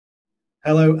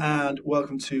Hello and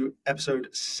welcome to episode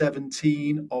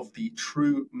 17 of the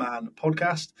TRUUMAN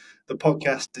Podcast, the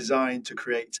podcast designed to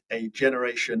create a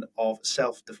generation of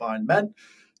self-defined men.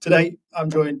 Today,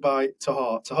 I'm joined by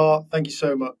Taha. Taha, thank you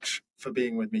so much for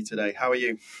being with me today. How are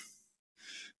you?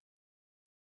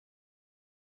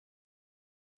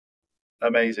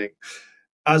 Amazing.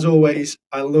 As always,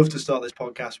 I love to start this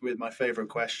podcast with my favorite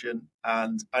question,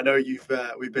 and I know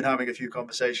we've been having a few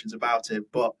conversations about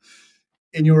it, but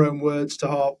in your own words,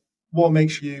 Taha, what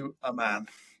makes you a man?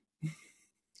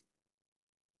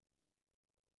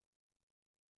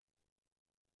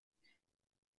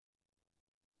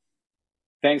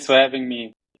 Thanks for having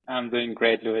me. I'm doing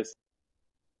great, Lewis.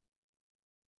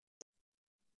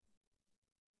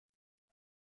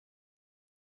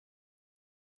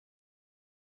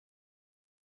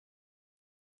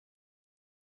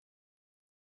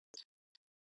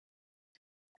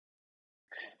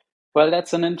 Well,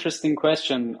 that's an interesting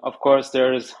question. Of course,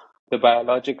 there's the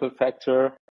biological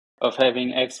factor of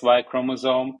having XY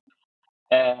chromosome,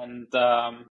 and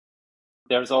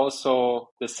there's also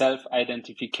the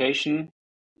self-identification,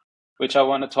 which I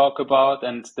want to talk about,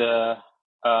 and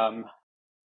um,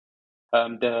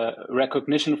 the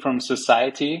recognition from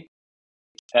society.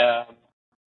 Um,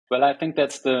 well, I think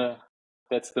that's the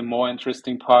more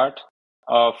interesting part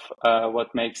of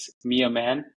what makes me a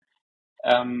man.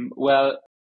 Well,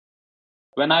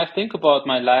 when I think about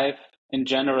my life in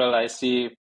general, I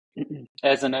see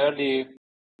as an early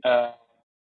uh,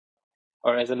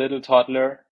 or as a little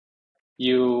toddler,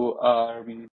 you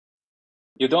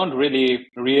you don't really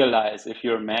realize if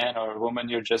you're a man or a woman.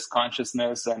 You're just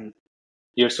consciousness, and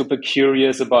you're super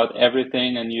curious about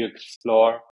everything, and you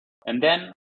explore. And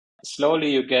then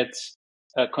slowly you get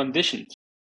conditioned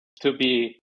to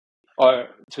be or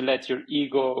to let your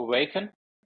ego awaken,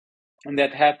 and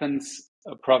that happens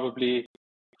probably,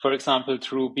 for example,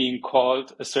 through being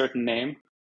called a certain name.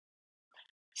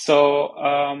 So,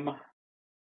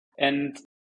 and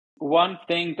one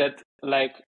thing that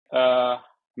uh,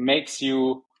 makes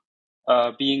you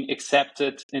being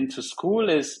accepted into school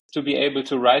is to be able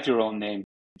to write your own name,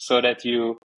 so that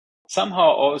you somehow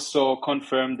also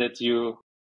confirm that you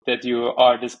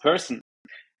are this person.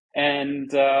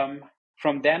 And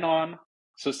from then on,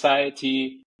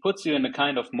 society puts you in a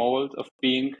kind of mold of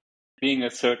being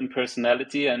a certain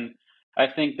personality, and I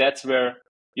think that's where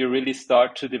you really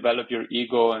start to develop your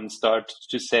ego and start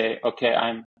to say, okay,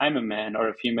 I'm a man or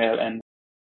a female, and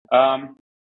um,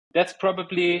 that's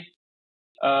probably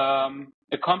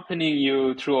accompanying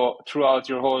you throughout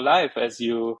your whole life as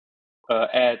you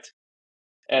add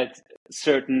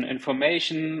certain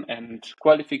information and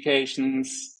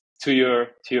qualifications to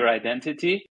your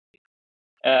identity,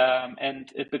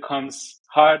 and it becomes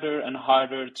harder and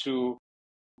harder to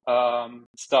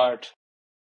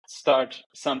start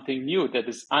something new that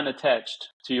is unattached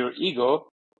to your ego.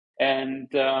 And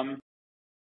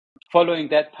following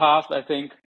that path, I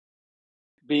think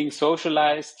being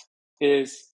socialized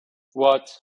is what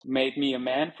made me a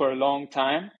man for a long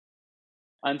time,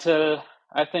 until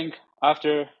I think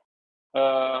after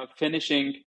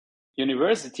finishing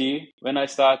university, when I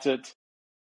started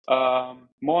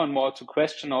more and more to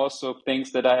question also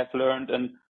things that I have learned, and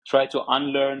try to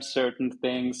unlearn certain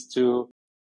things to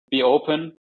be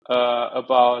open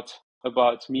about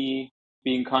me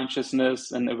being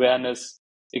consciousness and awareness,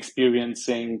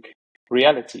 experiencing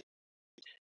reality.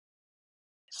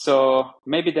 So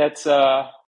maybe that's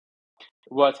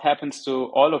what happens to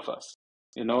all of us,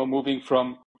 moving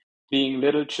from being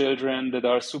little children that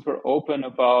are super open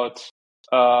about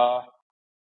uh,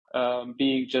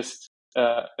 being just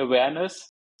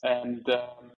awareness, and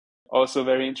also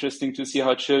very interesting to see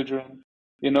how children,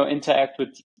 interact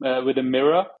with a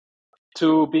mirror,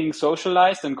 to being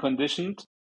socialized and conditioned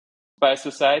by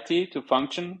society to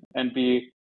function and be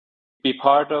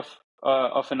part of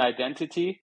an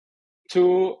identity,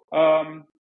 to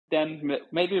then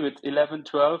maybe with 11,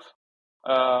 12,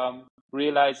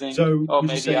 realizing, So oh, would you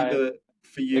maybe say I'm that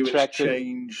for you it's attracted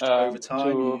changed over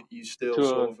time? to You still to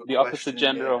sort of are the opposite questioning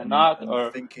gender it or not, and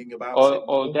or thinking about it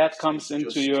all more. that It's, comes it's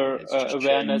into just your it's just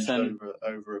awareness, changed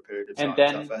and over a period of and time.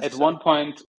 Is that then fair to at say? one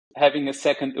point having a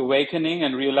second awakening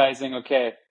and realizing,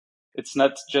 okay, it's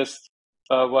not just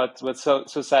what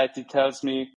society tells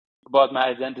me about my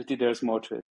identity. There's more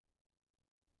to it.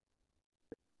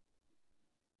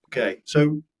 Okay,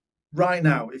 so right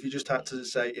now, if you just had to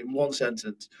say in one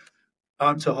sentence,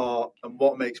 I'm Taha, and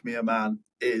what makes me a man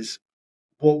is,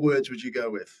 what words would you go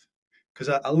with? Because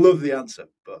I love the answer,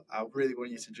 but I really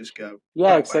want you to just go Yeah,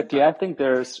 bang, bang, exactly. bang. I think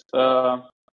there's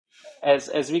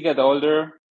as we get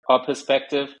older, our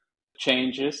perspective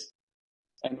changes,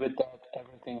 and with that,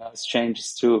 everything else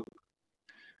changes too.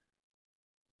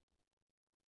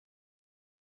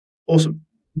 Awesome.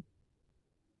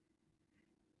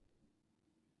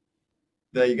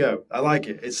 There you go. I like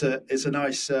it. It's a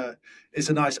nice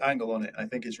angle on it. I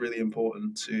think it's really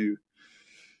important to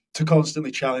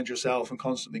constantly challenge yourself and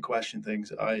constantly question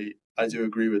things. I do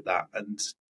agree with that, and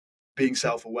being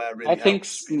self-aware I really think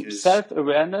helps because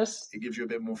self-awareness it gives you a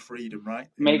bit more freedom, right?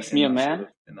 makes me a man.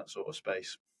 In that sort of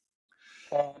space.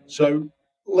 And, So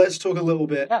let's talk a little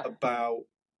bit yeah. about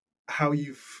how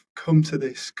you've come to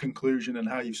this conclusion and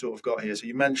how you've sort of got here. So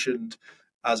you mentioned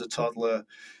as a toddler.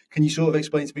 Can you sort of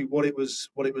explain to me what it was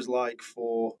like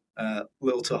for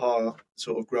little Taha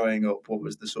sort of growing up? What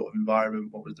was the sort of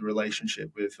environment? What was the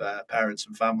relationship with parents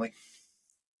and family?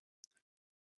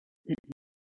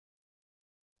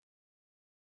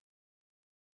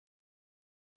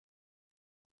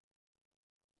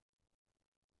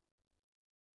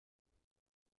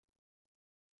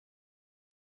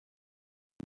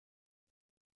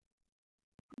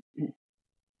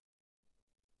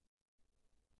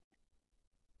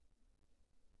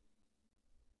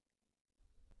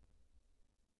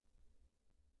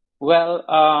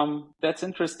 Well, that's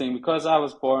interesting because I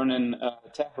was born in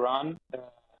Tehran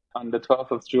on the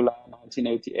 12th of July,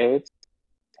 1988.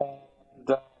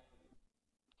 And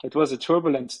it was a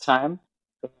turbulent time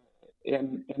uh,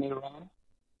 in Iran.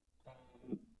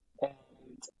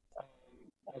 And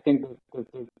I think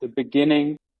the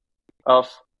beginning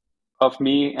of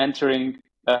me entering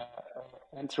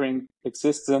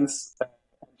existence,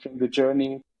 entering the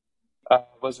journey,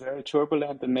 was very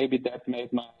turbulent, and maybe that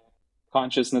made my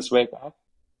consciousness wake up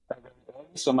very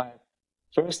early. So my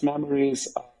first memories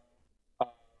are,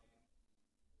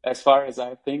 as far as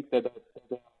I think that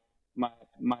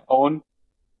my own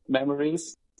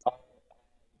memories are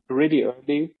really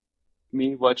early.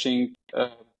 Me watching,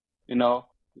 you know,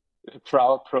 a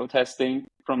crowd protesting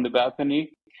from the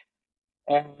balcony,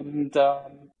 and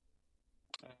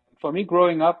for me,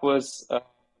 growing up was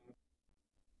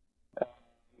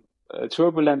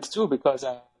turbulent too because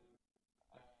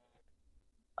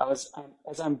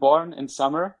as I'm born in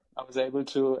summer, I was able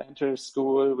to enter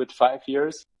school with 5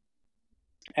 years,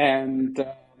 and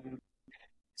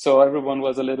so everyone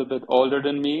was a little bit older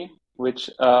than me,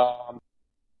 which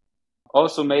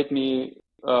also made me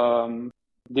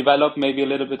develop maybe a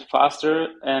little bit faster.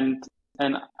 And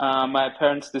my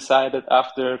parents decided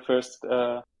after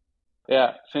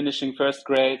finishing first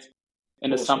grade in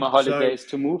the summer Awesome. So holidays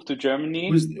to move to Germany,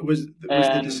 was the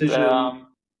and decision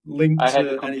linked I had a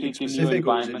to anything completely new specific,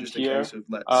 or was it environment just a here case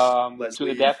of let's to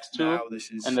leave adapt to. now?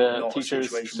 This And is the not a teachers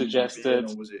situation we want to be in, suggested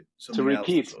or was it to something else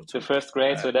that repeat sort of the took first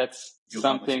grade. So that's your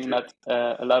family to something that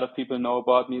Germany? a lot of people know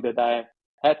about me, that I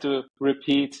had to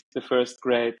repeat the first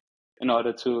grade in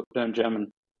order to learn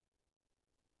German.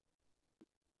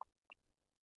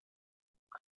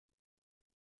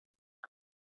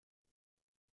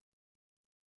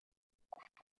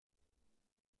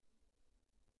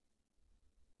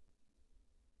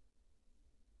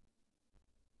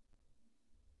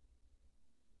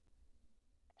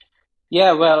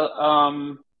 Yeah, well,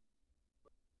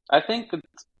 I think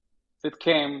it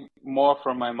came more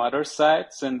from my mother's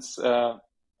side, since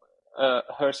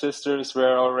her sisters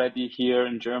were already here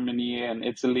in Germany and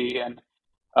Italy, and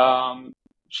um,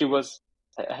 she was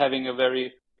having a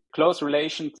very close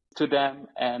relation to them,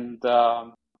 and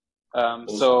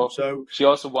Awesome. so So she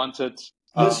also wanted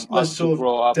let's us to sort of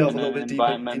grow up delve in a little an bit deeper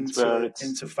environment where it's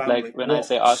into like, family. when I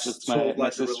say us, What's it's sort of my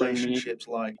like the sister and me, relationships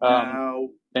like um, now?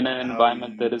 in an How are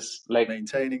environment that you is like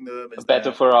maintaining them? Is better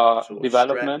there for our sort of stretch?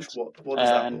 development. What does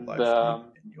that look And like for you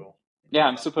in yeah, your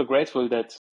I'm family? super grateful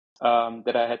that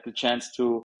that I had the chance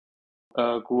to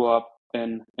grow up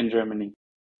in Germany.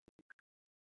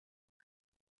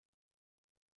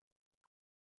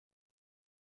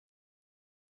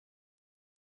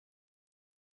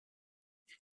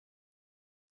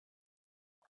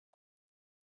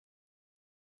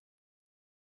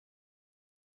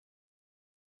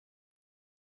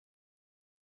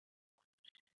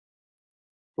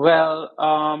 Well,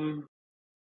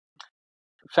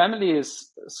 family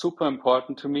is super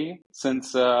important to me,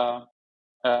 since um,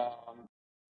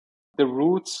 the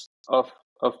roots of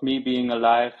me being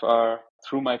alive are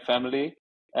through my family,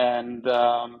 and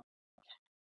I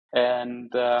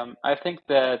think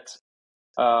that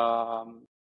um,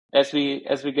 as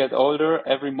we get older,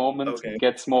 every moment Okay.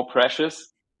 gets more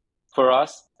precious for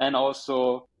us, and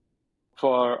also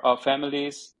for our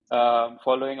families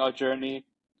following our journey.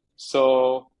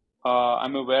 So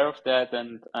I'm aware of that,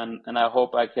 and I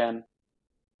hope I can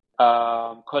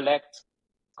collect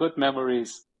good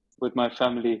memories with my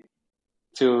family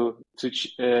to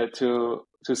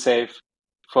save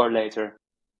for later.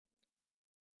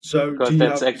 So, because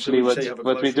that's actually would you say you have a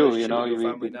what we close do. relationship with your We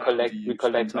family now? Do collect you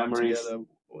spend time memories. together?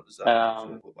 What does that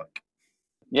sort of look like?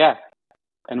 Yeah,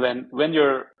 and when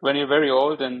you're very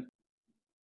old and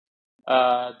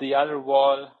the other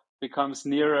wall becomes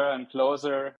nearer and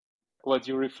closer, what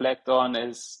you reflect on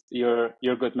is your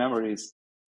good memories,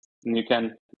 and you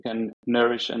can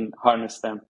nourish and harness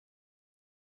them.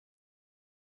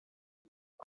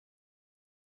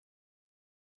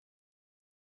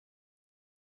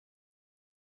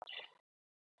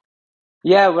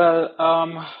 Yeah, well,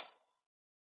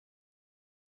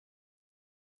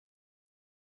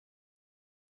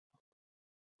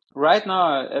 right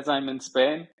now, as I'm in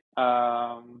Spain,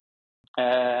 I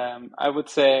would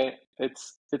say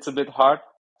it's a bit hard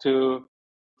to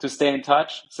stay in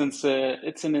touch, since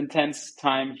it's an intense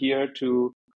time here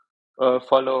to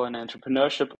follow an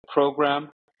entrepreneurship program.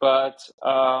 But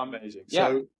Amazing. yeah,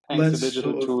 So thanks to let's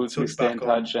digital sort of tools, we touch stay in back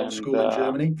touch on school in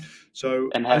Germany. So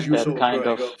and as have you were that sort of kind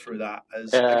growing of up through that,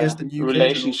 as I guess the new kids and also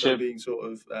relationship. being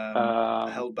sort of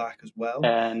held back as well,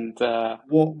 And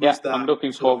what yeah, was I'm that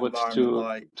looking sort of forward environment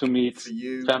like to meet for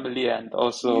you? family and New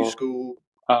also school,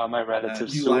 my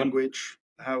relatives new soon. language.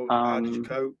 How did you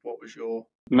cope? What was your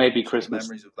Maybe sort of Christmas.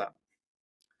 memories of that?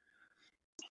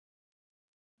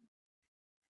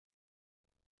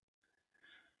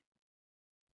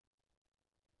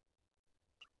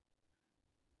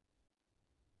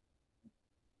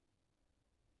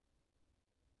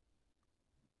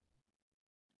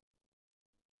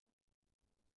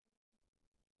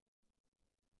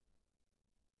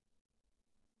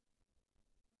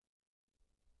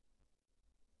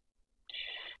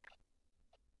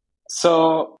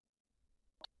 So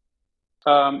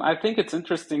I think it's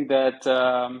interesting that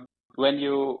when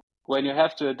you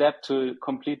have to adapt to a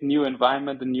complete new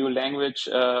environment, a new language,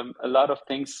 a lot of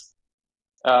things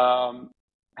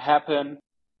happen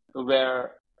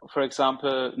where, for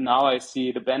example, now I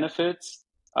see the benefits.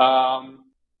 I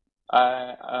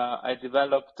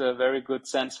developed a very good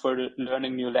sense for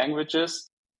learning new languages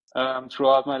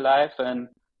throughout my life, and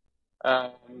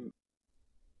um,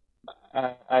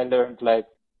 I learned like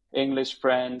English,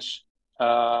 French,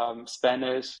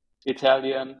 Spanish,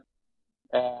 Italian,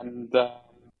 and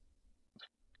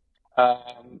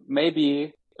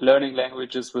maybe learning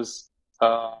languages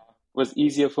uh, was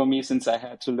easier for me since I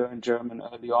had to learn German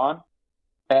early on.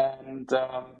 And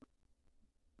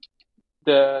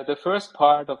the first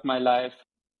part of my life,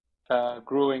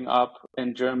 growing up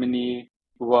in Germany,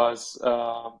 was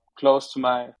close to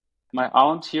my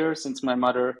aunt here, since my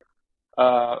mother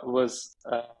was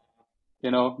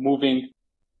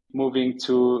moving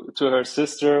to her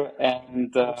sister,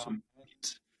 and Awesome.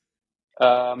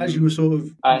 As you were sort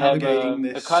of I have navigating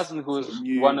a this cousin sort of who's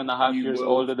 1.5 new years world,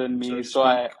 older than so me, to so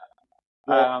speak,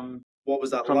 what um, what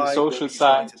was that from the like? What social were you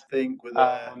starting side, to think? Were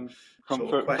there sort of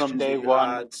from questions that day you one,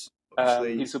 had? he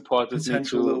Obviously, supported me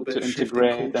potential little bit to of shifting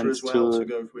integrate culture and as well to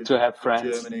go to have with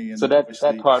friends. Germany, So and that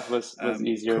obviously part was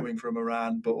easier. coming from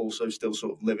Iran, but also still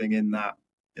sort of living in that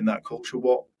culture.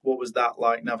 What was that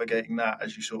like, navigating that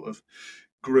as you sort of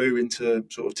grew into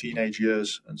sort of teenage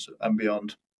years and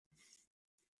beyond?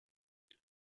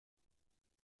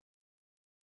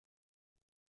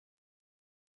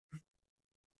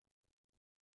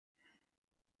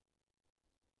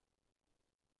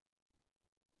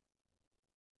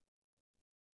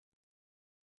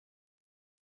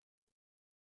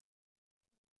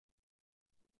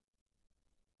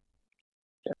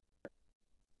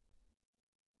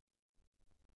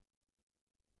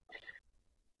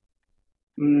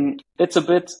 It's a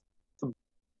bit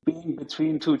being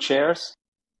between two chairs,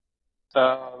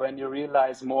 when you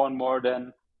realize more and more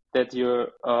then that you're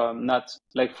not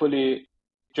like fully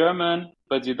German,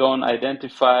 but you don't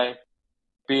identify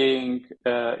being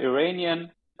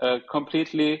Iranian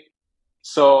completely.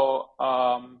 So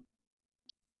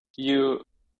you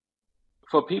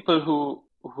for people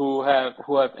who have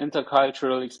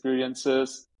intercultural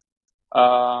experiences,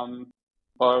 um,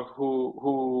 or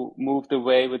who moved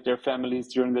away with their families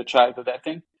during their childhood, I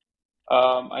think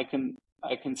I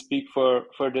can speak for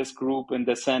this group in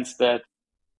the sense that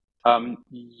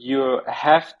you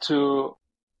have to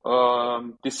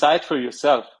decide for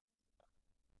yourself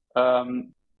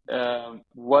um,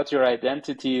 what your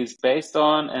identity is based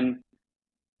on,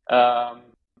 um,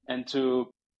 and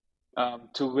to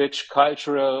which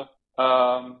cultural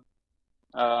um,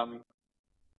 um,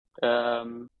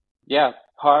 yeah,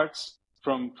 parts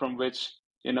from which,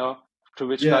 to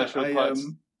which Yeah, cultural parts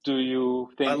do you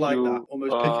I think like that.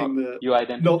 Almost picking you not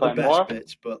the identify best more?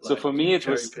 bits, but So like for me, it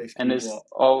cherry was and picking is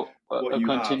all what a you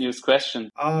have. continuous question.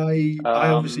 I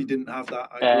obviously didn't have that.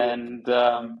 I grew up And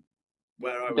um,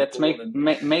 where I was that born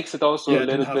and makes it also a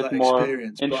didn't little have bit that more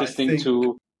experience. interesting But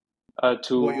I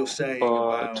think what you're saying to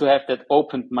about have that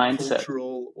open mindset.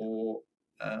 cultural or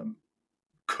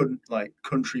like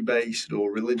country based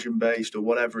or religion based or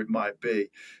whatever it might be,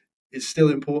 it's still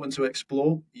important to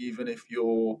explore, even if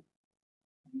you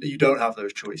don't have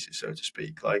those choices, so to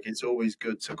speak. Like, it's always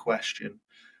good to question,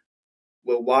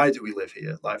 well, why do we live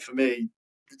here? Like, for me,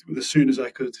 as soon as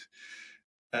I could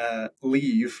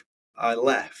leave, I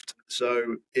left.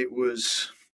 So it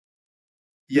was,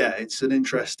 it's an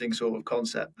interesting sort of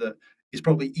concept that is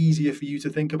probably easier for you to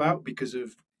think about because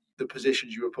of the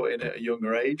positions you were put in at a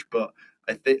younger age. But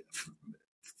I think,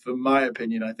 for my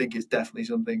opinion, I think it's definitely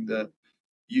something that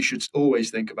you should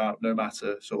always think about, no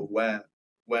matter sort of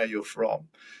where you're from.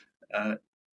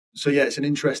 So it's an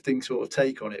interesting sort of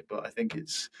take on it, but I think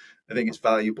it's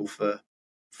valuable for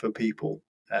people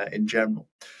in general.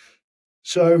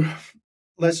 So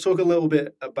let's talk a little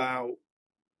bit about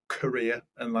career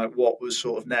and like what was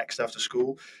sort of next after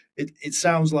school. It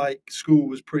sounds like school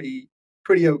was pretty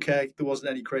okay. There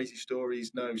wasn't any crazy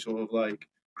stories, no sort of like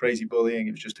crazy bullying.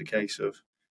 It was just a case of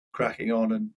cracking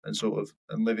on and sort of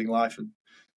and living life and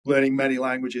learning many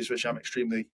languages, which I'm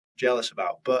extremely jealous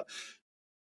about. But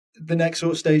the next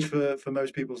sort of stage for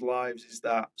most people's lives is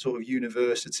that sort of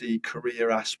university career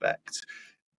aspect.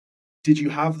 Did you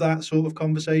have that sort of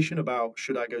conversation about,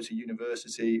 should I go to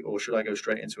university or should I go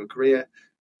straight into a career?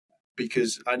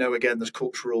 Because I know, again, there's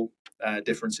cultural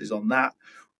differences on that.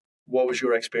 What was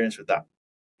your experience with that?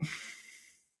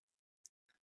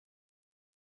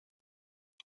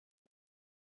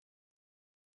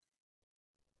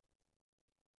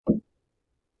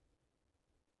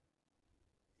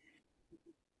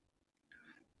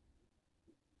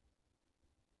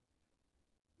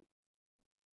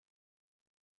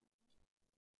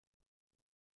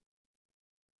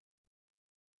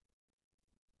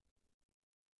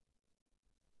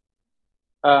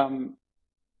 Um,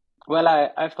 well,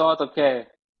 I thought, okay,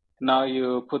 now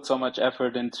you put so much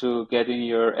effort into getting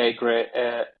your A grade,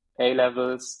 A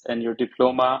levels and your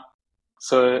diploma,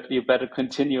 so you better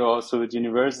continue also with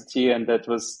university. And that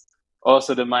was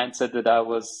also the mindset that I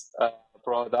was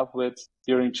brought up with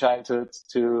during childhood,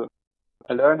 to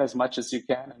learn as much as you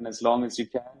can and as long as you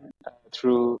can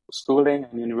through schooling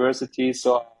and university.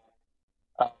 So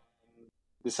I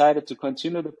decided to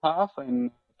continue the path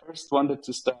and first wanted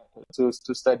to start to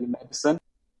study medicine.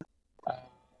 Uh,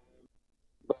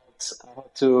 but I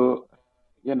had to,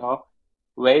 you know,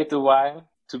 wait a while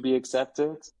to be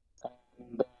accepted.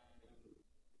 And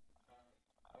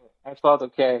I thought,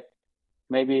 okay,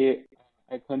 maybe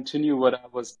I continue what I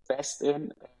was best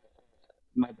in.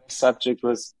 My best subject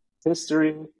was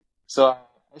history, so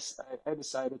I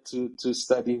decided to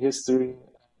study history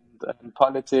and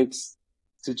politics,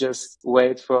 to just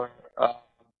wait for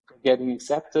getting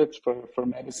accepted for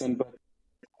medicine. But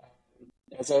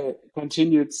as I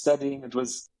continued studying, it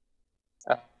was,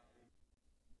 uh,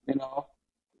 you know,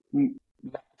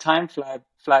 time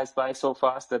flies by so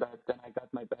fast that I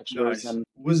got my bachelor's Nice. and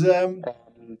Was and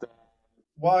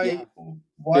why yeah,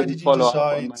 why didn't did you follow up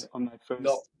decide on my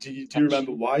not? first Do you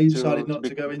remember passion why you decided to not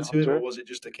to go become a into it, or doctor. was it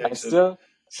just a I case of, still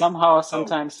somehow oh,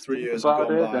 sometimes 3 years think have about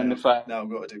gone it, by, and I've if I now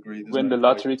got a degree, there's win no the point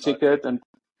lottery type thing? ticket and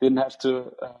didn't have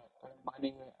to earn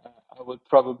money, I would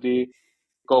probably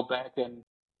go back uh,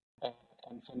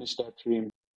 and finish that dream.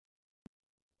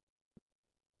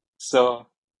 So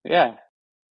yeah,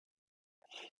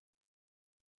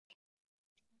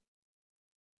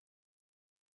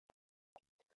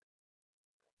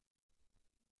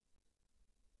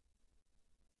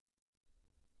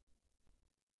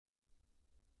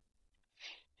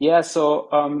 yeah. So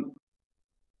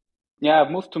yeah, I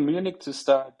moved to Munich to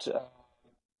start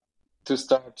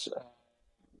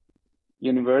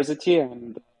university,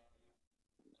 and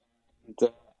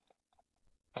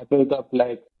I built up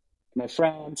like my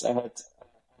friends. I had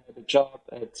a job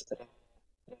at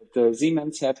the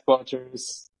Siemens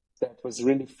headquarters. That was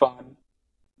really fun.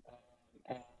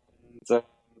 And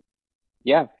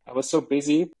yeah, I was so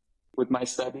busy with my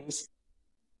studies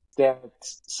that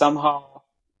somehow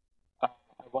I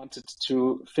wanted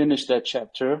to finish that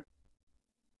chapter.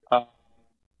 Uh,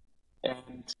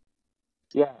 and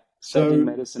yeah, studying So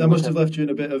medicine that would must have have left you in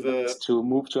a bit of a meant to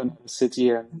move to another city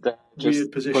and just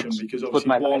weird position, because put obviously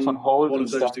my life on hold one and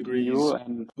of those start anew. degrees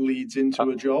And leads uh, into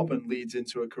a job and leads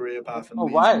into a career I don't path and know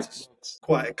leads why, into but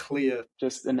quite a clear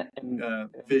just in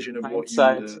vision of what you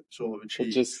would hindsight, sort of it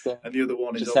achieve. And the other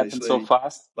one is just happened so obviously,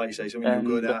 fast. like you say, something you're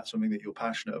good And at, something that you're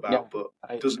passionate yeah, about, but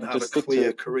I doesn't have a just stick to clear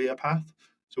it. career path.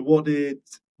 So what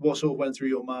sort of went through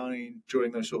your mind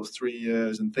during those sort of 3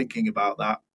 years and thinking about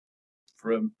that,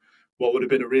 from what would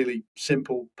have been a really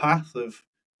simple path of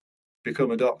become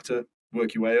a doctor,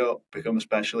 work your way up, become a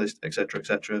specialist,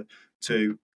 etc.,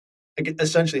 to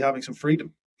essentially having some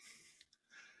freedom.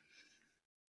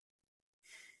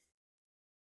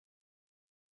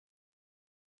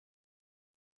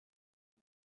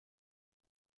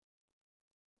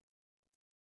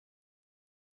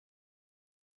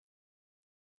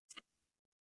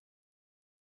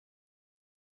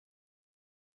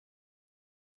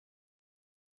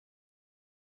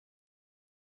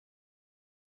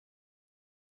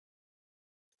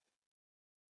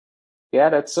 Yeah,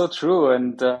 that's so true.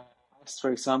 And I asked,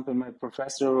 for example, my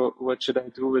professor, what should I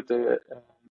do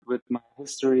with my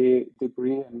history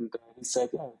degree? And he said,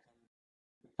 yeah, you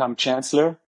can become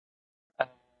chancellor uh,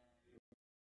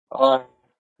 or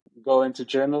go into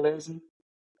journalism.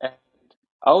 And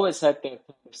I always had that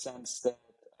kind of sense that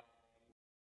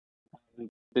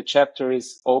the chapter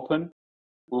is open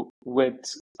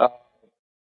with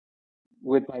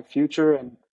with my future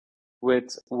and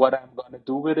with what I'm going to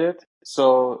do with it.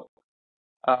 So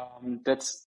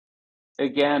that's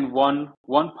again one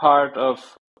part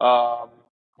of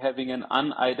having an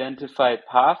unidentified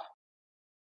path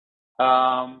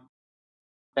um,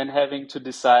 and having to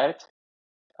decide.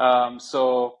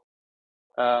 So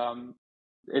um,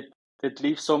 it it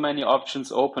leaves so many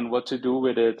options open what to do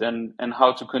with it and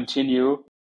how to continue.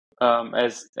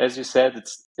 As you said,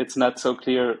 it's not so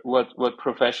clear what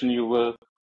profession you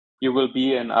will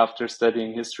be in after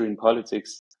studying history and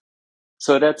politics.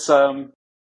 So that's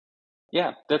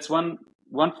yeah, that's one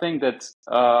thing that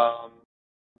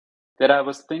I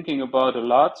was thinking about a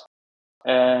lot,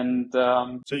 and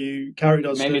So you carried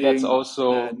on maybe that's studying, and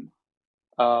also then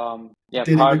yeah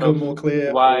did it part become of more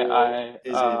clear, why or I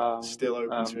is it still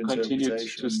open to continued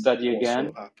to interpretation? study What sort again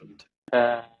of happened?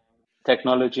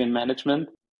 technology and management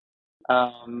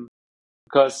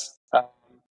because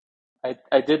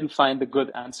I didn't find a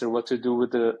good answer what to do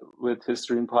with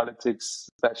history and politics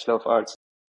Bachelor of Arts.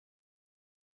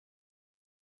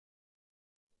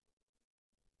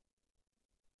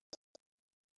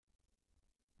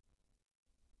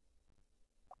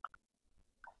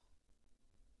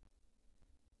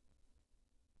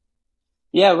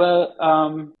 Yeah, well,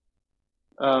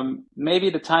 maybe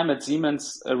the time at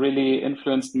Siemens really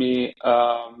influenced me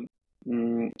and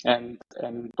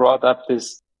brought up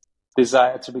this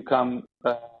desire to become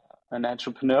an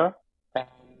entrepreneur,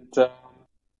 and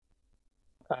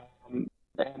um,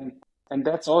 and and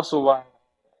that's also why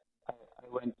I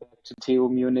went back to TU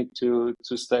Munich to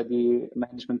study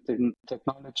management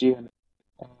technology, and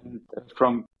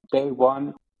from day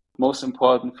one, most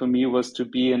important for me was to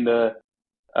be in the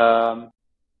um,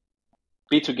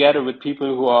 be together with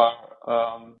people who are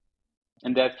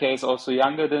in that case also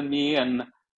younger than me and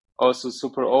also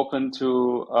super open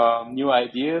to new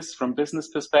ideas from business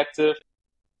perspective.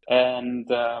 And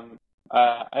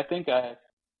I think I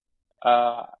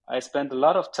spent a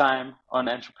lot of time on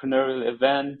entrepreneurial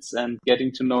events and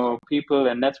getting to know people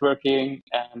and networking.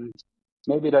 And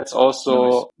maybe that's Nice.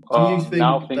 also Do you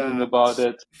now think thinking that about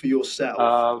it for yourself,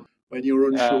 uh, when you're uh,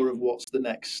 unsure of what's the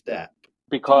next step, do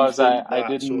you because think I that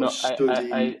didn't sort of know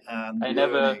study and I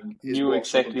never learning is knew what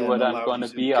sort of exactly then what I'm allowed going you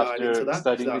to to be guide into after that?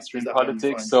 studying history Is and that how you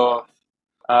politics. find your So path?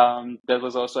 that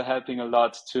was also helping a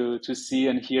lot to see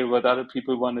and hear what other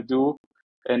people want to do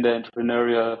in the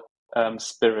entrepreneurial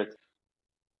spirit.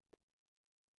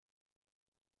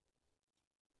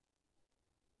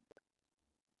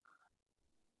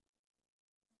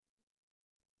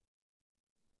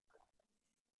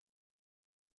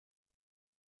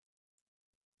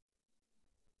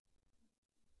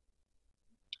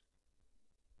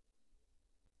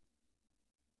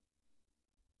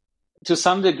 To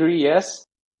some degree, yes,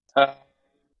 uh,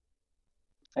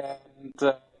 and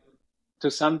to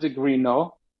some degree,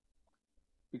 no,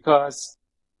 because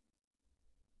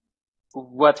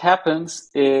what happens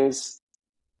is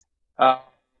uh,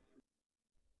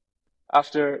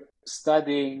 after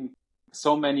studying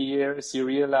so many years, you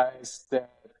realize that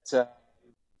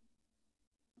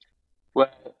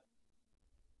well,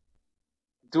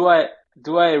 do I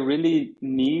do I really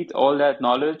need all that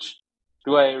knowledge?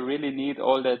 Do I really need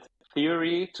all that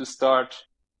theory to start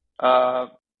uh,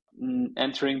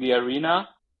 entering the arena?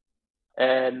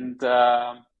 And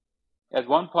at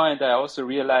one point, I also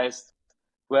realized,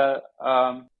 well,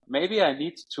 maybe I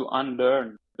need to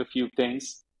unlearn a few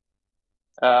things,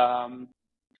 um,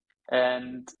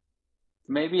 and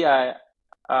maybe I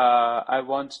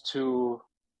want to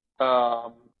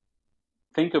um,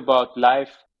 think about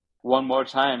life one more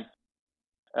time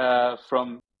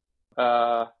from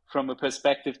a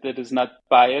perspective that is not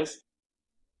biased.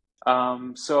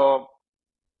 So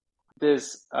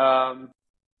this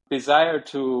desire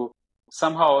to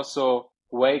somehow also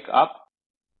wake up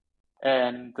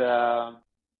and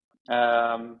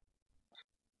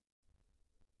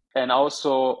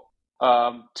also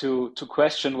to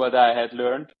question what I had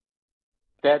learned,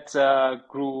 that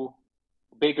grew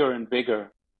bigger and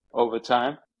bigger over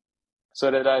time, so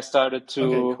that I started to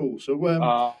Okay, cool. So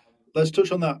let's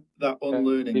touch on that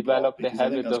unlearning part, develop the because I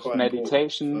think habit that's of quite important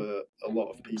meditation, for a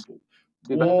lot of people.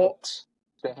 developed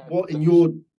the What habit in of your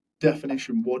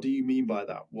definition, what do you mean by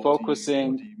that? What do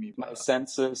focusing you mean by my that?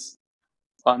 senses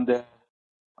on the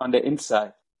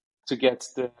inside to get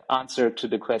the answer to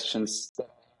the questions that I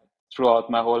had throughout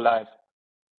my whole life.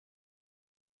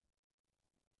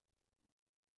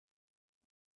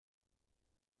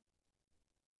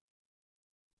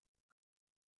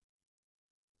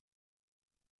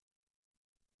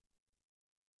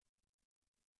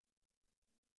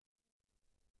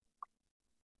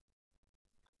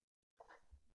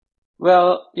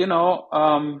 Well,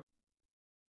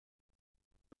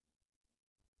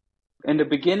 in the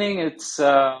beginning, it's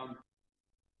as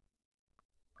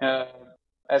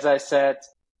I said,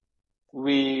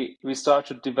 we start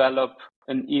to develop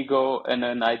an ego and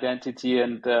an identity,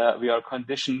 and we are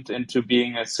conditioned into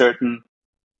being a certain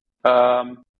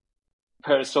um,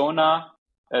 persona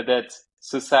that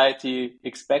society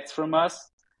expects from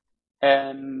us,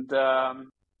 and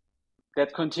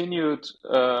that continued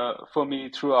for me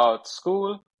throughout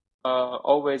school.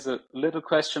 Always a little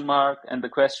question mark, and the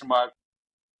question mark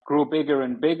grew bigger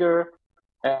and bigger.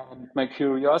 And my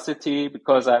curiosity,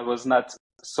 because I was not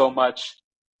so much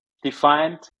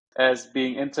defined as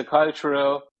being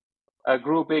intercultural,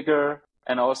 grew bigger.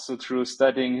 And also through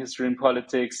studying history and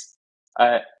politics,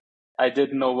 I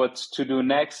didn't know what to do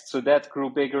next, so that grew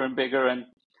bigger and bigger. And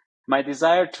my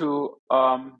desire to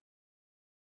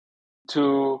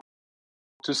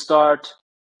start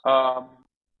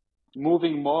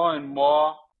moving more and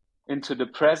more into the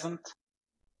present,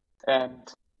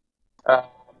 and um,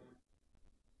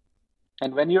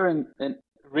 when you're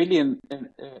really in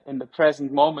the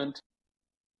present moment,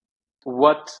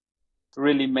 what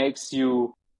really makes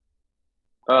you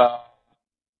uh,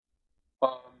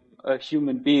 a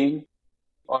human being,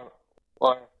 or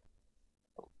or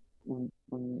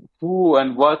who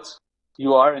and what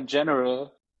you are in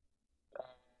general,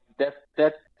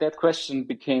 that question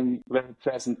became very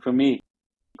present for me,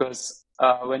 because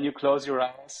when you close your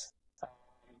eyes,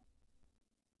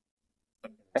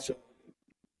 So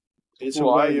it's a who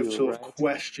are way of you, sort of right?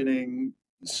 questioning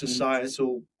And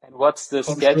societal what's the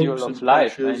schedule constructs of and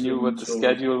life? I pressures knew what and the sort of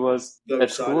schedule was at those side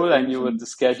of school. I things, knew what and the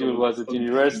sort schedule of was at unpicking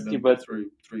university, them but through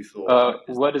thought,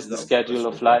 right? what is Is the that schedule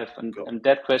sort of of where life? you've got? And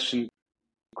that question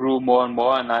grew more and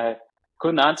more, and I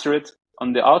couldn't answer it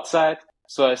on the outside,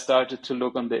 so I started to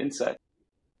look on the inside.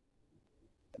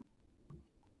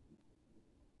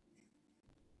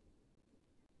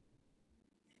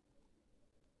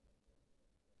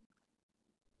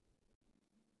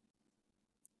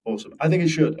 Awesome. I think it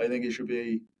should. I think it should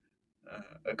be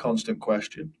a constant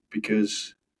question,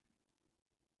 because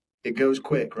it goes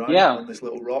quick, right? Yeah, On this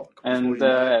little rock, before and you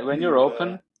know it, when you're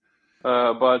open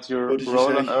about your what did you role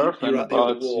say? on Earth You're and at the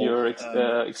other about wall. your This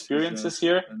is experiences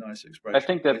here, a nice I expression,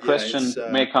 think that but yeah, it's.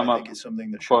 question may come I up think it's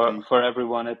something that should be for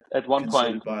everyone at one point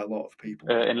considered by a lot of people.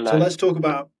 in So life. let's talk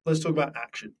about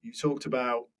action. You talked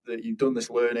about that you've done this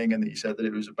learning, and that you said that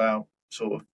it was about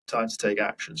sort of time to take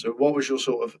action. So what was your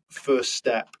sort of first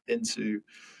step into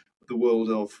the world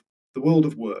of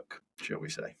work, shall we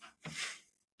say?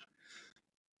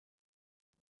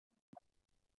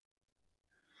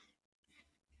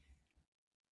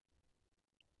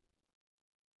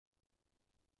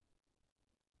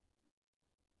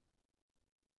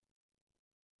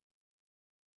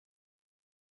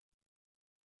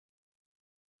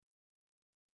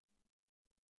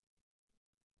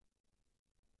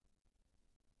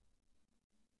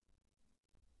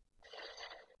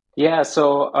 Yeah,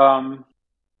 so um,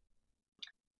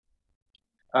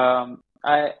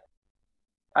 I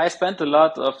I spent a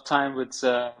lot of time with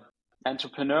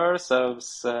entrepreneurs. I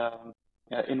was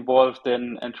involved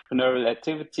in entrepreneurial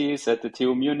activities at the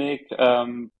TU Munich.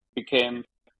 Became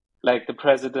like the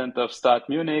president of Start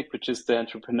Munich, which is the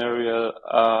entrepreneurial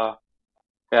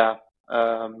yeah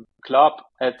club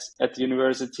at the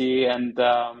university, and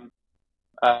um,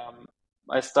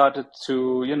 I started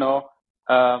to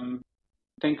um,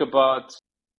 think about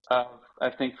uh,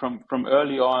 I think from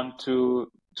early on to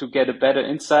get a better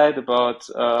insight about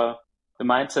the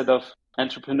mindset of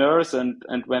entrepreneurs, and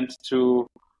went to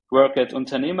work at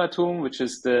Unternehmertum, which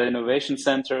is the innovation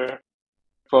center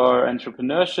for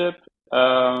entrepreneurship,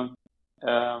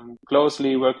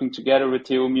 closely working together with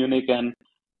TU Munich, and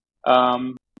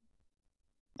um,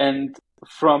 And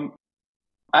from,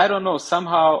 I don't know,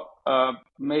 somehow,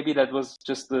 maybe that was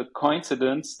just a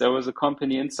coincidence. There was a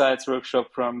company insights workshop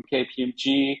from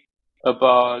KPMG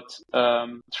about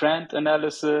trend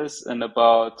analysis and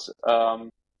about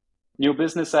new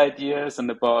business ideas and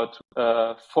about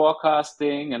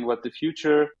forecasting and what the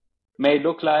future may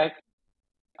look like.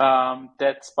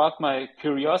 That sparked my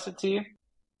curiosity,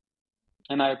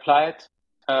 and I applied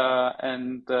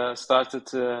and started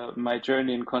my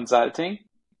journey in consulting.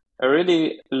 I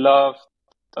really love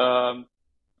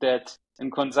that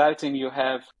in consulting you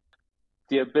have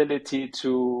the ability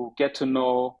to get to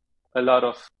know a lot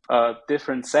of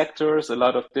different sectors, a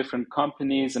lot of different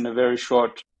companies in a very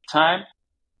short time.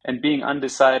 And being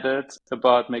undecided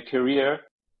about my career,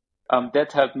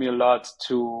 that helped me a lot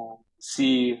to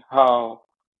see how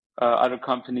other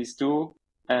companies do,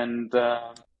 and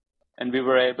we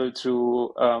were able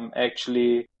to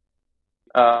actually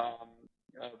um,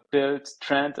 build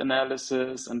trend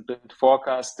analysis and build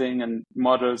forecasting and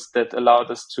models that allowed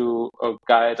us to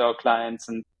guide our clients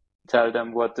and tell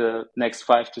them what the next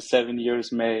 5 to 7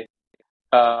 years may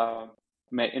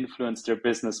influence their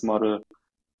business model.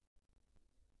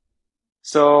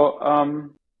 So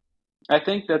I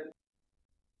think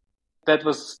that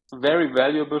was very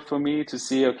valuable for me to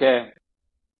see. Okay,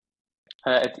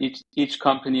 at each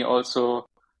company also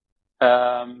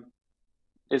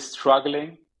is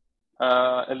struggling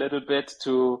a little bit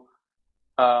to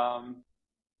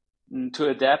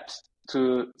adapt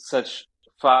to such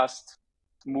fast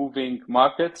moving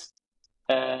markets,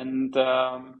 and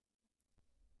I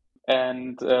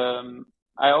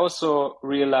also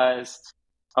realized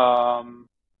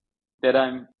that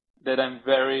I'm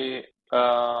very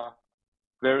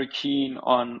very keen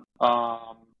on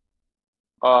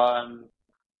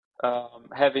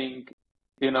having,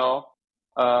 you know,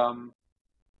 a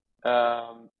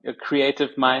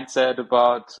creative mindset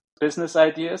about business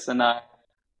ideas, and I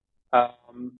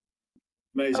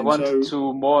Amazing. want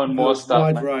to more and more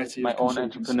start my own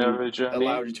entrepreneurial journey.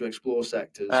 Allowed you to explore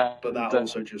sectors, but that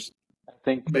also just I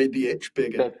think made the itch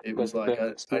bigger. It was like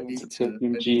I need to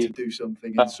do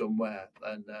something in somewhere,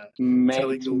 and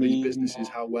telling all these businesses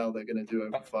how well they're going to do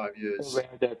over 5 years,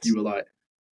 you were like,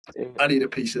 I need a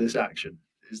piece of this action.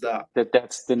 Is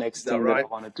that's the next thing right? that I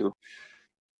want to do.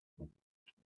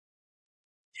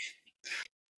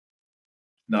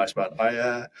 Nice, man.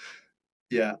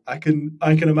 I can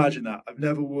imagine that. I've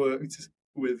never worked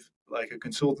with like a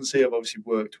consultancy. I've obviously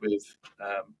worked with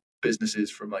businesses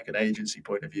from like an agency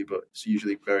point of view, but it's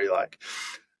usually very like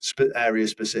area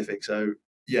specific. So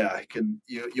yeah, I can.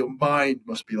 Your mind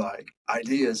must be like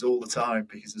ideas all the time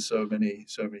because there's so many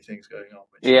things going on.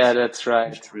 That's right.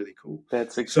 Which is really cool.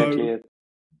 That's exactly it.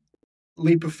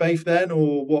 Leap of faith then,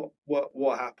 or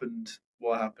what happened?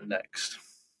 What happened next?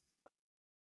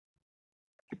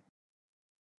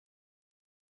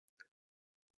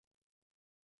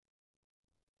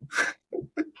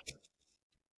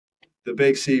 The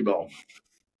big C-bomb.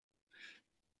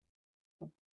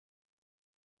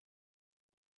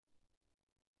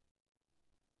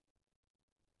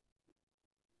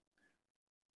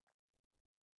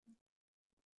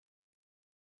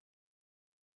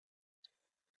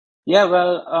 Yeah,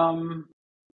 well,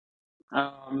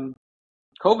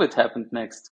 COVID happened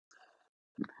next,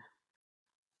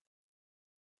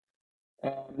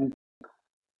 and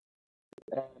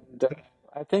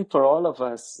I think for all of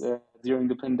us during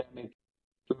the pandemic,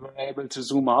 we were able to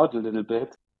zoom out a little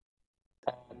bit,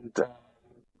 and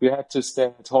we had to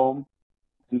stay at home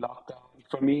in lockdown.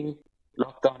 For me,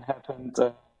 lockdown happened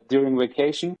during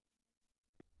vacation,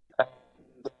 and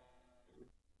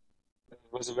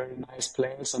it was a very nice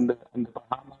place on the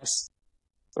Bahamas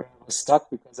where I was stuck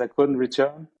because I couldn't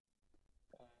return,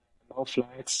 no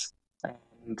flights,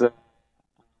 and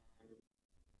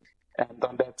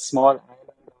on that small island,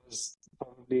 I was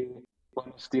probably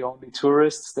one of the only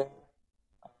tourists there.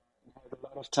 I had a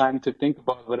lot of time to think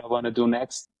about what I want to do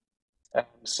next.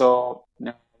 So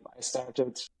I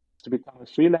started to become a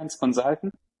freelance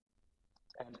consultant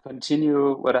and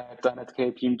continue what I had done at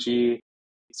KPMG,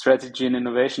 strategy and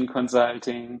innovation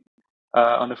consulting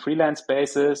on a freelance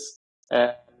basis.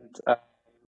 And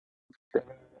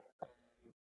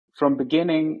from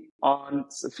beginning on,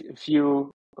 a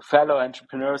few fellow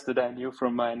entrepreneurs that I knew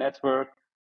from my network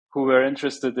who were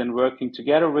interested in working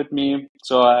together with me.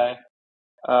 So I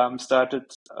started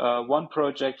one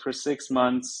project for 6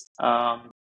 months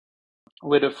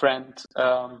with a friend,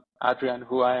 Adrian,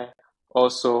 who I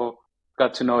also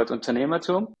got to know at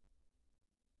Unternehmertum.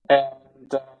 And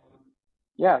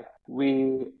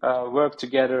we worked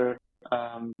together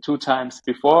 2 times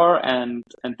before, and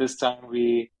this time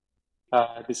we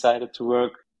decided to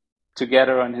work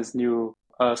together on his new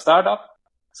startup.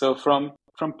 So from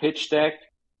pitch deck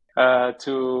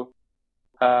to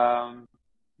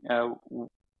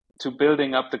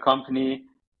building up the company,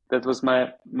 that was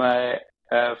my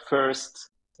first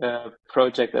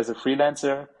project as a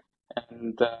freelancer,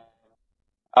 and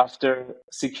after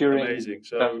securing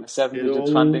So 7-digit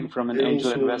funding from an it all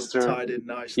angel sort of investor, tied in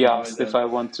nicely he asked if I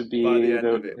want to by the be end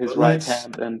of it. his But right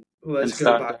hand and let's go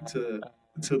start back to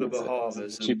the as Bahamas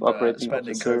a chief and operating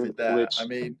spending officer, COVID there. I which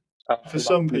mean, for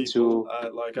some allowed me people, to I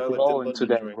lived grow in into London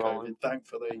that during role COVID.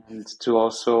 Thankfully, and to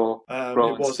also grow it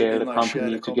and wasn't scale in the like shared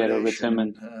company together with him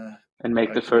accommodation, and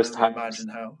make I the can first only hires. imagine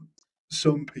how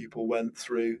some people went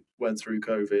through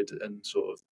COVID and sort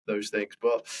of those things.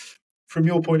 But from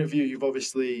your point of view, you've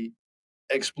obviously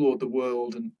explored the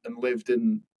world and lived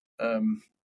in a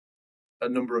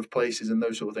number of places and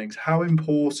those sort of things. How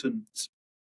important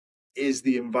is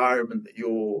the environment that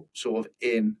you're sort of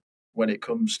in when it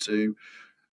comes to,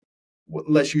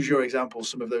 let's use your example,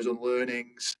 some of those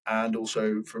unlearnings, and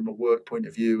also from a work point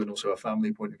of view and also a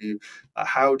family point of view?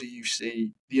 How do you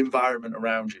see the environment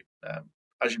around you?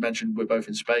 As you mentioned, we're both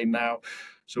in Spain now.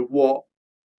 So what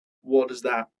does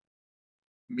that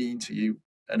mean to you,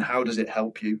 and how does it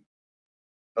help you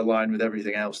align with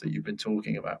everything else that you've been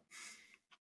talking about?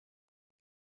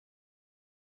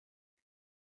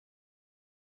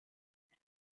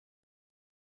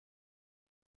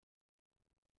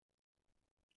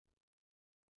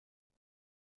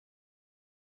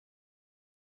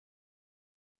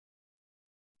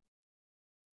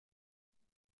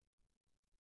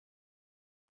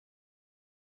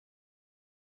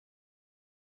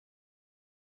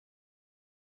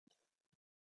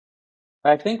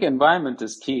 I think environment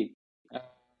is key uh,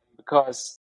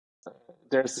 because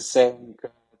there's the saying,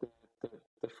 the,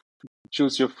 the,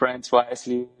 choose your friends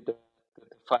wisely. The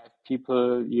 5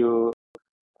 people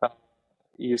uh,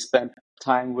 you spend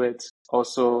time with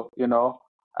also,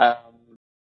 um,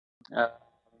 uh,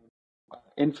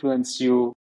 influence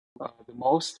you the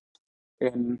most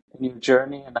in your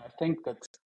journey. And I think that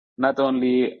not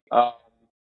only of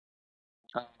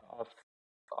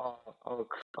our,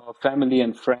 our family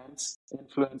and friends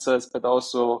influence us, but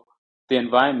also the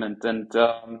environment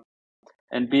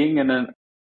and being in an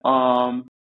um,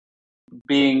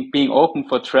 being open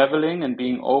for traveling and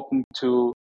being open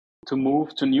to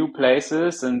move to new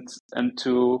places and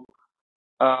to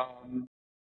um,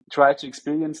 try to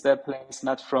experience that place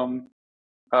not from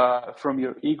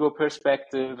your ego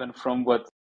perspective and from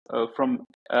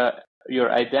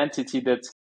your identity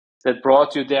that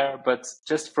brought you there, but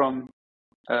just from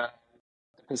the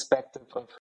perspective of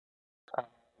uh,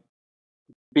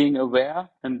 being aware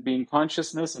and being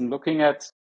consciousness and looking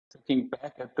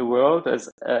back at the world, as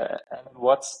Alan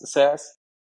Watts says.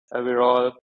 We're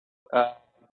all uh,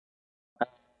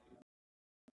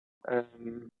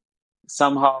 um,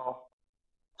 somehow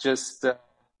just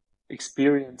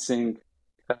experiencing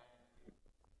uh,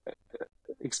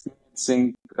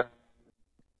 experiencing the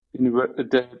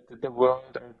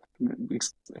world, or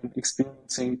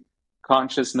experiencing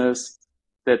consciousness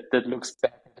that looks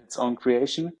back at its own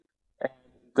creation, and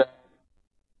uh,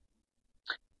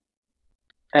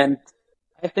 and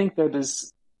I think that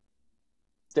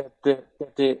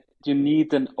you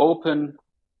need an open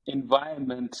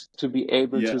environment to be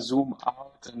able to Yeah. zoom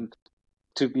out and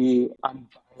to be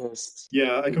unbiased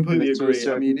Yeah, I completely to a agree.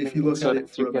 I mean, certain if you level, look so at it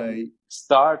that you from can a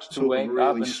start to sort of wake up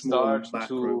really and small start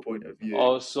macro to point of view,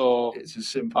 also it's as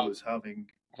simple uh, as having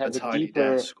a have a tiny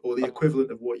deeper desk or the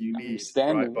equivalent of what you need, right?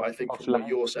 understanding But I think of from what life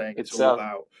you're saying, it's all itself.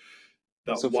 about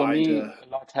that So for me, wider a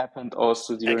lot happened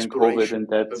also during COVID exploration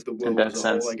of the in world as that a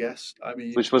whole, I sense, guess. I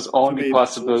mean, which was for only me,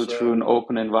 that's possible through an also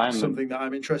open environment. something that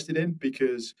I'm interested in,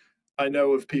 because I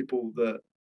know of people that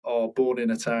are born in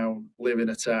a town, live in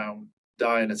a town,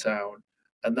 die in a town,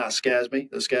 and that scares me.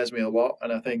 That scares me a lot.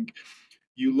 And I think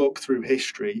you look through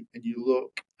history and you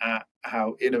look at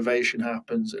how innovation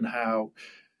happens and how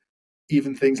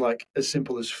even things like as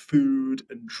simple as food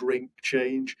and drink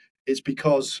change. It's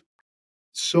because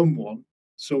someone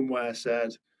somewhere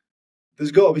said,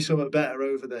 there's got to be something better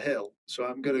over the hill. So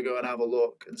I'm going to go and have a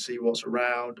look and see what's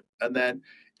around. And then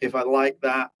if I like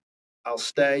that, I'll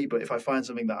stay. But if I find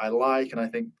something that I like and I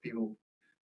think people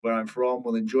where I'm from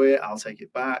will enjoy it, I'll take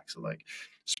it back. So, like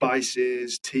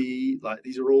spices, tea, like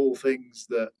these are all things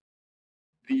that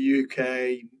the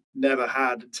UK never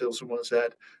had until someone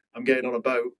said, I'm getting on a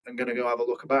boat, I'm going to go have a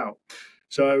look about.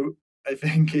 So, I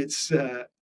think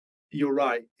you're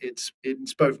right. It's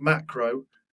both macro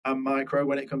and micro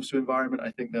when it comes to environment. I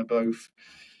think they're both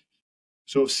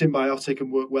sort of symbiotic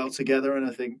and work well together. And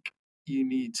I think you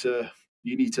need to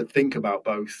you need to think about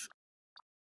both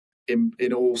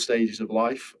in all stages of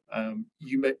life.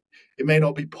 It may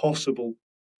not be possible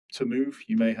to move.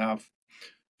 You may have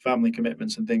family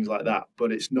commitments and things like that,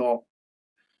 but it's not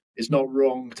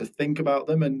wrong to think about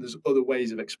them, and there's other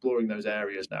ways of exploring those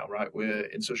areas now, right? We're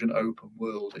in such an open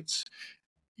world.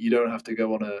 You don't have to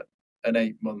go on an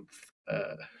 8-month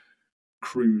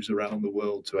cruise around the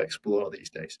world to explore these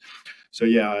days. So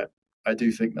yeah, I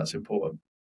do think that's important.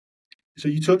 So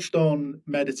you touched on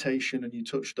meditation, and you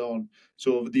touched on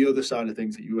sort of the other side of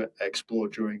things that you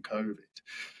explored during COVID.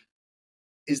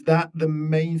 Is that the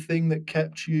main thing that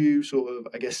kept you sort of,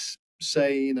 I guess,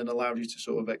 sane and allowed you to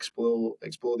sort of explore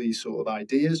these sort of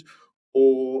ideas?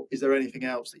 Or is there anything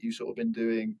else that you've sort of been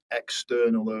doing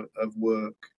external of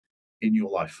work in your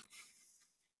life?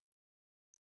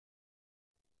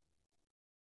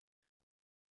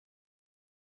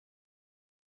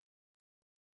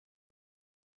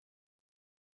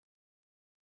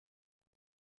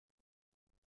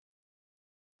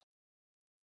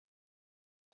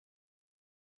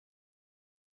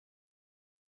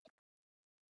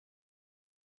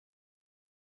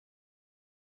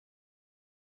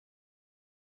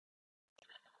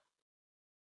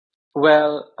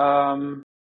 Well,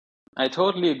 I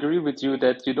totally agree with you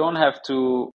that you don't have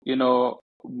to,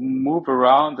 move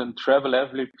around and travel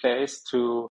every place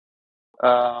to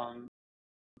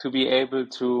be able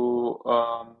to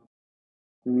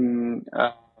mm,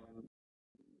 um,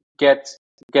 get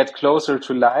get closer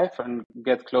to life and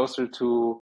get closer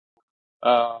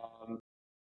um,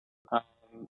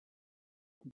 um,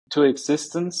 to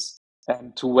existence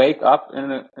and to wake up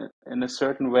in a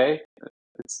certain way.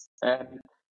 It's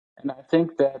and I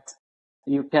think that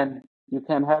you can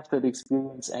have that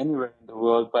experience anywhere in the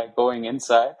world by going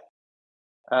inside.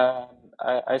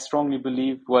 I strongly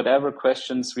believe whatever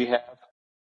questions we have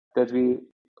that we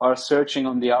are searching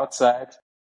on the outside,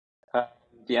 uh,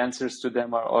 the answers to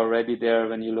them are already there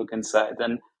when you look inside.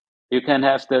 And you can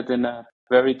have that in a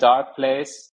very dark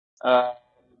place, uh,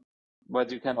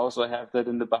 but you can also have that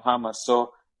in the Bahamas.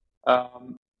 So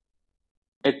um,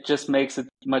 it just makes it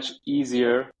much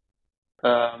easier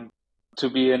um,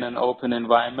 to be in an open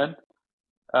environment,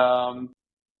 um,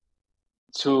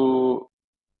 to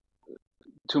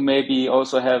maybe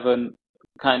also have a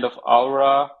kind of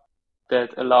aura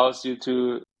that allows you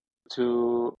to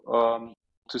um,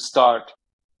 to start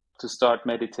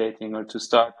meditating or to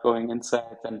start going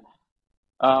inside. And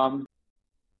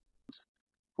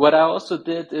what I also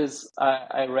did is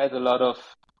I read a lot of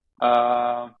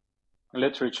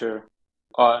literature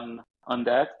on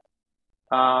that.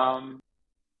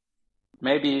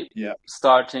 Maybe Yeah.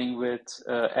 starting with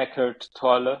Eckhart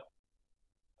Tolle,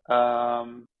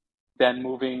 then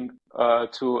moving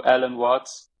to Alan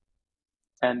Watts,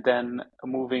 and then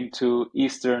moving to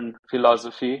Eastern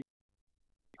philosophy.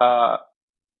 That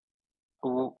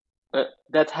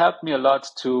helped me a lot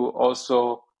to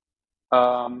also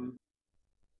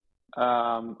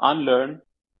unlearn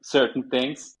certain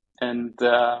things and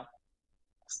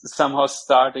somehow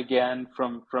start again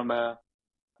from a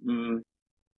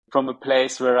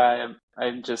place where I'm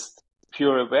just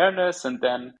pure awareness, and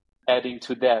then adding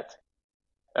to that.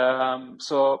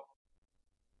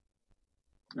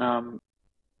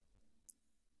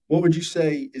 What would you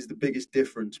say is the biggest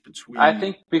difference between I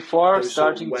think before those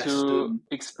sort of starting to Western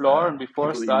explore and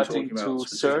before people that you were starting talking about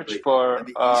to search specifically, and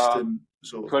the Eastern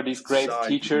sort for of these great side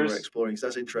that you were teachers, exploring? So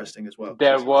that's interesting as well,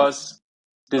 there because was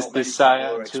this not many people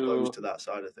desire are exposed to that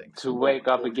side of things. So wake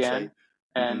up what would you say again,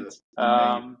 and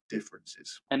the main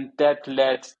differences? and that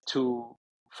led to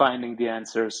finding the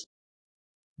answers.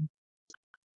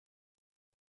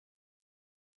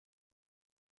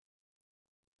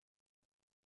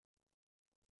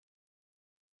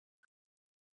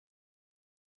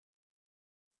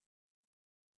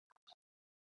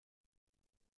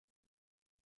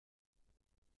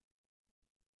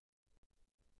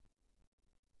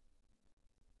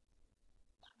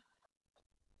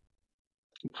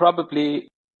 Probably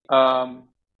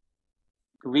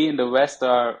we in the West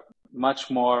are much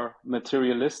more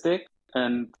materialistic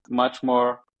and much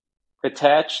more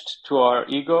attached to our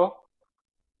ego,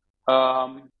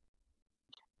 and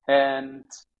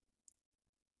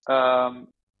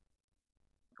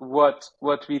what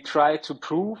we try to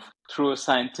prove through a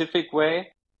scientific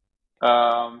way,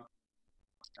 um,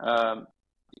 um,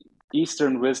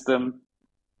 Eastern wisdom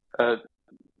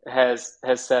has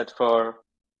said for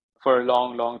a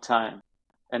long time,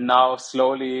 and now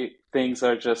slowly things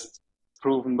are just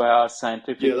proven by us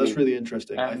scientifically. Yeah, that's really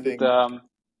interesting. And I think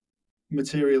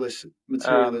materialism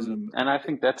and I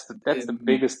think that's the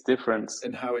biggest difference.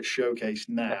 and how it's showcased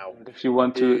now, and if you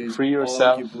want to free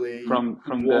yourself arguably from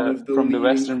one of the the leading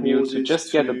Western view, to causes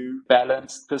just get to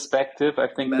balanced perspective, I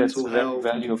think that's mental very health and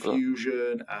valuable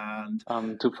confusion and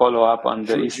to follow up on the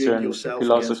judging Eastern yourself against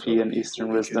philosophy other and people, Eastern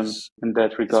wisdom because in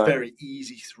that it's regard. very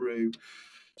easy through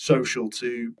social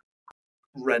to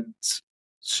rent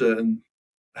certain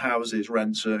houses,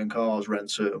 rent certain cars,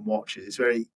 rent certain watches.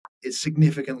 It's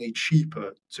significantly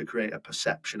cheaper to create a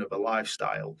perception of a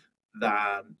lifestyle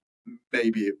than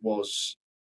maybe it was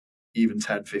even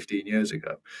 10, 15 years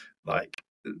ago. Like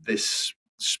this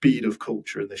speed of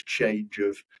culture and this change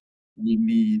of we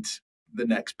need the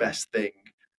next best thing.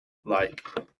 Like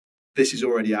this is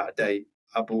already out of date.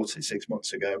 I bought it 6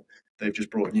 months ago. They've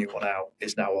just brought a new one out.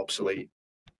 It's now obsolete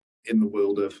in the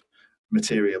world of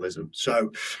materialism.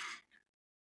 So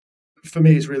for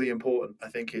me, it's really important. I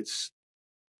think it's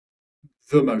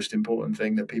the most important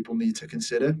thing that people need to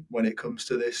consider when it comes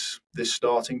to this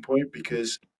starting point,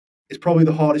 because it's probably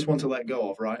the hardest one to let go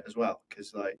of, right? As well,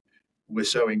 because like we're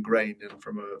so ingrained in,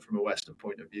 from a Western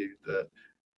point of view that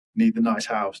need the nice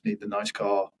house, need the nice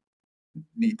car,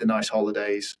 need the nice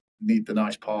holidays, need the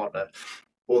nice partner.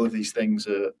 All of these things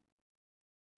are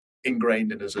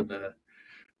ingrained in us and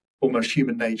almost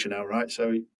human nature now, right?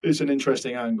 So it's an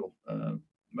interesting angle,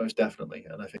 most definitely,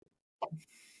 and I think.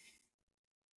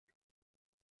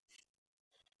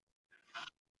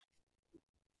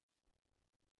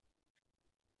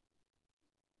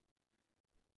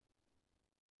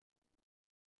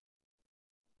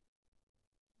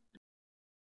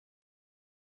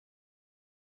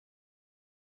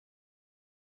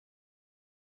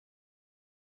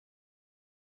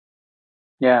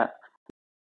 Yeah,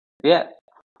 yeah,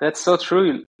 that's so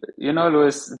true. You know,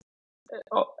 Louis,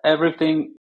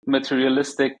 everything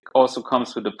materialistic also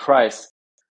comes with a price.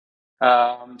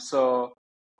 So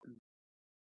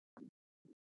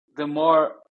the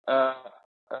more uh,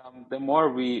 the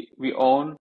more we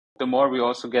own, the more we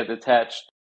also get attached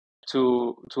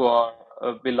to our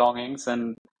belongings,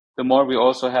 and the more we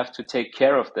also have to take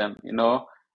care of them. You know,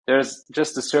 there's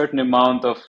just a certain amount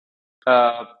of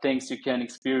things you can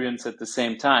experience at the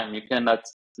same time. You cannot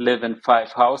live in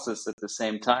 5 houses at the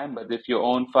same time, but if you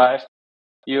own five,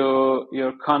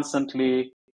 you're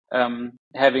constantly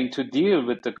having to deal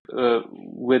with the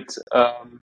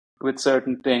with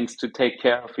certain things to take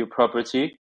care of your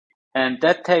property, and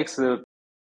that takes a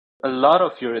lot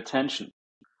of your attention.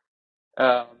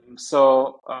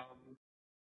 So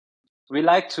we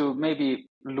like to maybe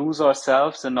lose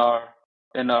ourselves in our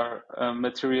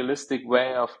materialistic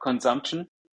way of consumption,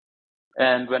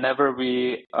 and whenever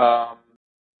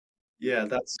Yeah,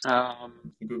 that's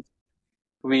good.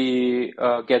 we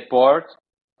get bored,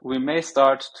 we may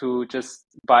start to just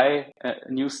buy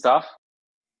new stuff,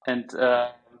 and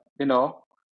you know,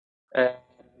 and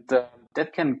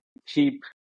that can keep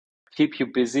you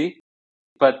busy.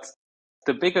 But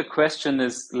the bigger question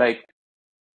is like,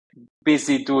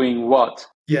 busy doing what?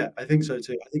 Yeah, I think so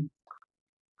too. I think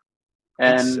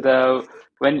it's And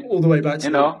when all the way back you to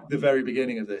know, the very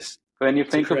beginning of this, when you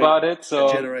to think create about it, a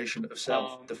so generation of um,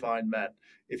 self-defined men.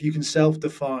 If you can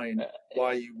self-define uh,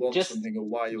 why you want just something or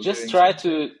why you're just doing try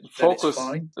something, to then it's focus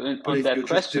fine. But on if that you're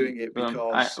just question. doing it I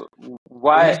because, well, he's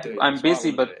why doing it, I'm so I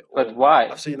busy, want to do but it, but or why?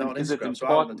 I've seen that And on is it Instagram, so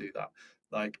I want to important? do that.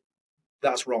 Like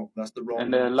that's wrong. That's the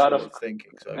And a wrong lot sort of of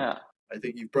thinking. So yeah. I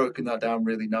think you've broken that down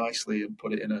really nicely and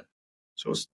put it in a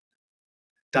sort of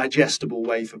digestible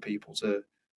way for people to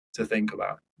think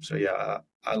about. So yeah,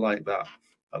 I like that.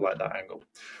 I like that angle.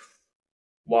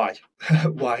 Why?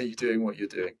 Why are you doing what you're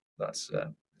doing? It's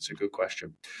a good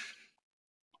question.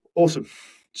 Awesome.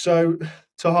 So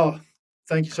Taha,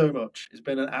 thank you so much. It's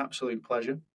been an absolute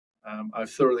pleasure.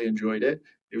 I've thoroughly enjoyed it.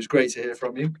 It was great to hear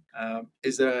from you.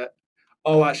 Is there?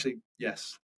 Oh, actually,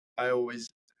 yes. I always,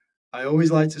 I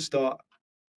always like to start.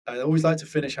 I always like to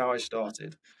finish how I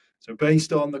started. So,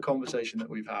 based on the conversation that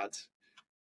we've had,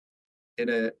 in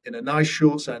a nice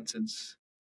short sentence,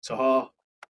 Taha,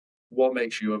 what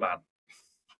makes you a man?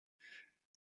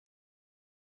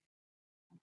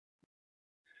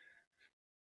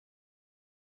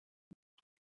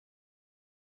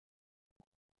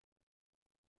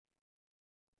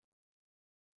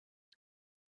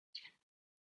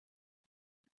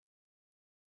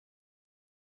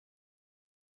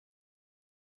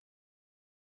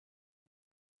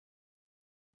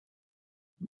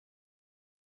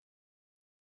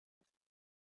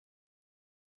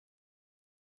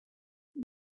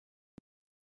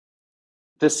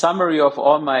 The summary of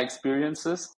all my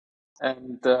experiences,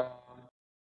 and the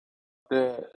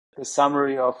the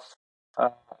summary of uh,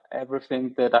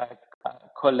 everything that I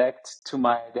collect to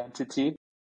my identity,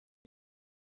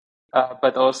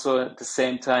 but also at the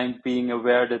same time being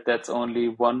aware that that's only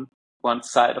one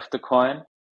side of the coin,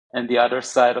 and the other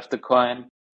side of the coin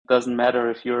doesn't matter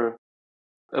if you're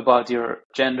about your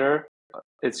gender.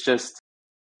 It's just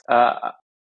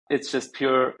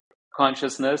pure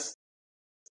consciousness.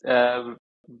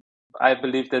 I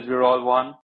believe that we're all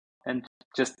one, and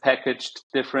just packaged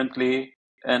differently,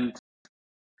 and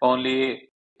only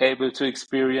able to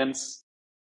experience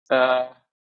uh,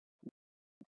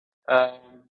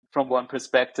 from one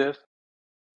perspective.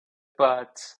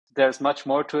 But there's much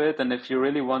more to it, and if you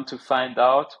really want to find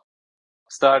out,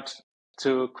 start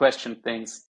to question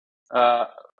things.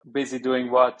 Busy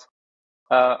doing what?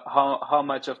 How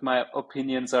much of my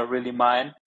opinions are really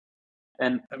mine,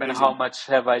 and how much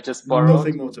have I just borrowed?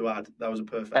 Nothing more to add. That was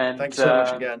perfect. And thank you so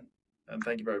much again, and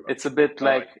thank you very much. It's a bit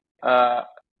Bye-bye. like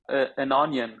an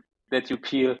onion that you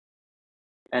peel,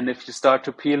 and if you start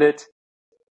to peel it,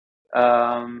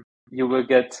 you will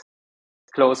get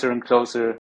closer and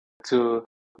closer to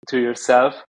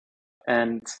yourself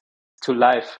and to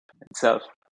life itself.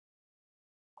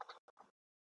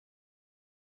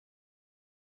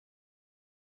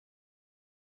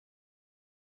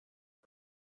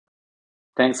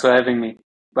 Thanks for having me.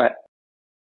 Bye.